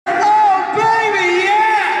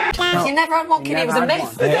never had one, kid. It was a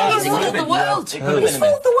myth. He's fooled the world. He's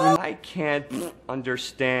fooled the world. I can't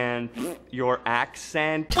understand your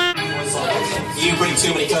accent. You bring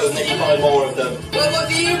too many clothes and then you buy more of them. Well, what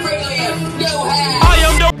do you bring, Liam? No hair.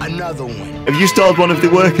 Another one. Have you starred one of the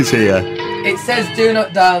workers here? It says do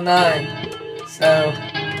not dial 9. So,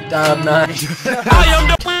 dial 9.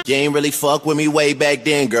 You ain't really fuck with me way back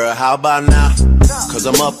then, girl. How about now? Cause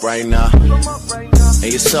I'm up right now.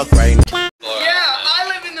 And you suck right now. Yeah, I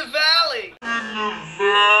live in the valley.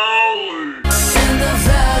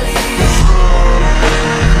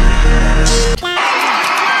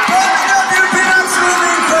 You've been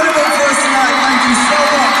absolutely incredible for us tonight. Thank you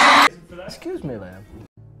so much. Excuse me, Liam.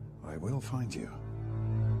 I will find you.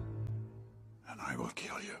 And I will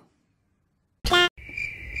kill you.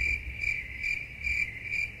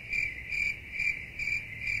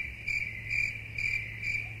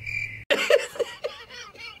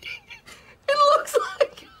 It looks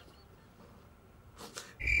like...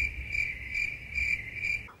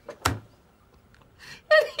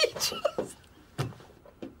 And he just...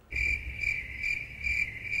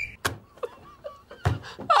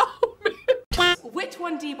 Oh, man. Which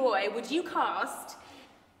one, D-boy, would you cast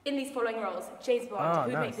in these following roles? James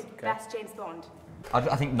Bond. Who would make the best James Bond?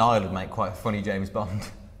 I think Niall would make quite a funny James Bond.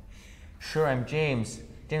 Sure, I'm James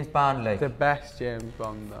Bond, like. The best James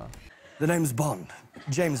Bond, though. The name's Bond.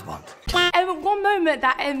 James Bond. One moment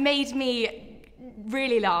that made me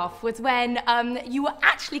really laugh was when you were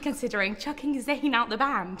actually considering chucking Zayn out the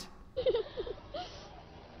band.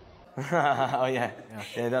 Oh yeah,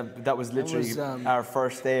 that was literally our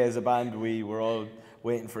first day as a band. We were all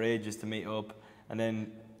waiting for ages to meet up, and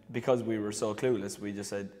then because we were so clueless, we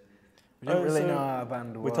just said, we didn't really know how a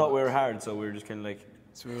band was. We thought we were hard, so we were just kind of like,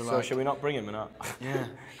 so, we were so should we not bring him or not? Yeah,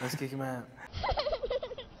 let's kick him out.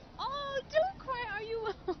 Oh, don't cry, are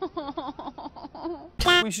you?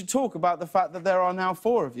 We should talk about the fact that there are now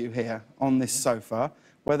 4 of you here on this sofa,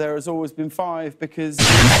 where there has always been 5 because...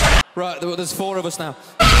 Right, there's 4 of us now.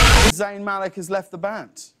 Zayn Malik has left the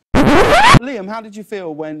band. Liam, how did you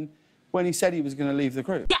feel when he said he was going to leave the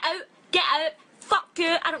group? Get out, fuck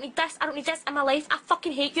you, I don't need this in my life, I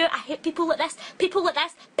fucking hate you, I hate people like this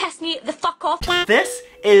piss me the fuck off. This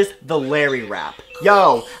is the Larry rap.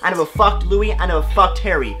 Yo, I never fucked Louis, I never fucked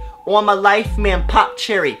Harry. All my life, man, pop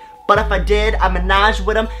cherry. But if I did, I menaged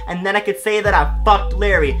with him, and then I could say that I fucked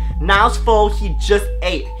Larry. Now's full, he just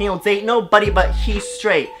ate. He don't date nobody, but he's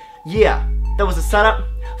straight. Yeah, that was a setup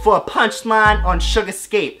for a punchline on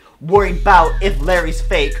Sugarscape. Worry about if Larry's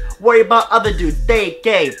fake. Worry about other dudes, they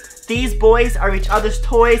gay. These boys are each other's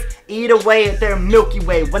toys. Eat away at their Milky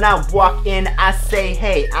Way. When I walk in, I say,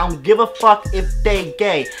 hey, I don't give a fuck if they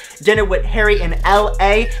gay. Dinner with Harry in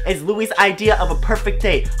LA is Louis' idea of a perfect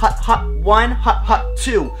date. Hut, hut, 1, hut, hut,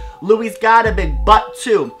 2. Louis got a big butt,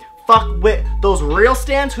 too. Fuck with those real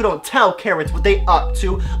stans who don't tell carrots what they up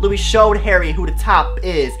to. Louis showed Harry who the top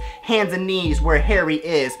is. Hands and knees where Harry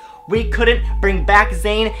is. We couldn't bring back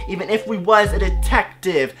Zayn even if we was a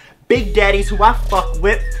detective. Big Daddy's who I fuck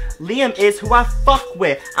with. Liam is who I fuck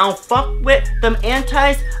with. I don't fuck with them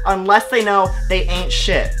antis unless they know they ain't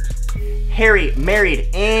shit. Harry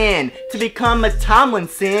married Anne to become a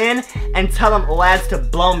Tomlinson and tell them lads to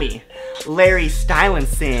blow me. Larry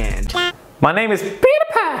Stylinson. My name is Peter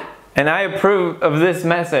Pan and I approve of this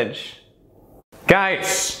message.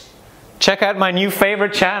 Guys, check out my new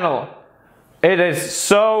favorite channel. It is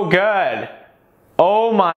so good.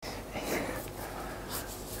 Oh my.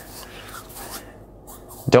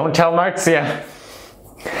 Don't tell Marcia.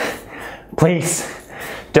 Please,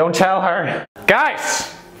 don't tell her.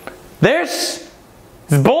 Guys, this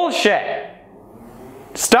is bullshit.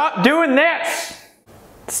 Stop doing this.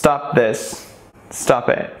 Stop this. Stop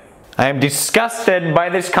it. I am disgusted by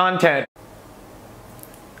this content.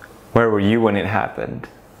 Where were you when it happened?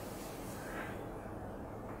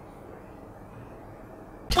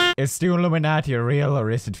 Is the Illuminati real or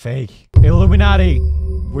is it fake? Illuminati,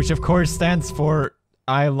 which of course stands for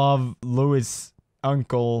I love Louis'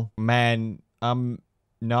 uncle, man, I'm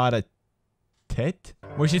not a tit?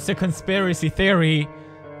 Which is a conspiracy theory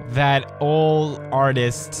that all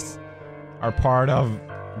artists are part of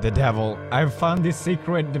the devil. I've found this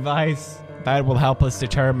secret device that will help us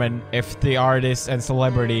determine if the artist and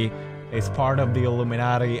celebrity is part of the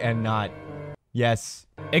Illuminati and not. Yes.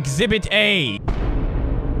 Exhibit A!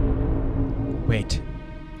 Wait.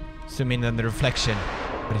 Zoom in on the reflection.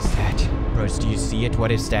 What is that? Bros, do you see it? What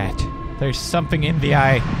is that? There's something in the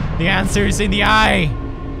eye. The answer is in the eye!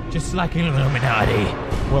 Just like an Illuminati.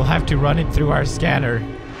 We'll have to run it through our scanner.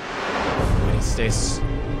 What is this?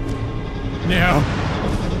 No!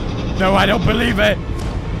 No, I don't believe it!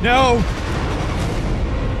 No!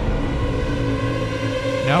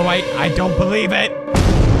 No, I don't believe it.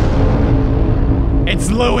 It's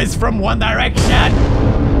Louis from One Direction.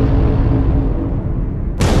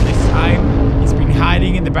 This time, he's been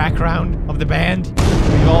hiding in the background of the band.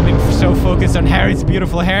 We've all been so focused on Harry's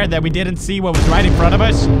beautiful hair that we didn't see what was right in front of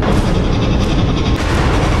us.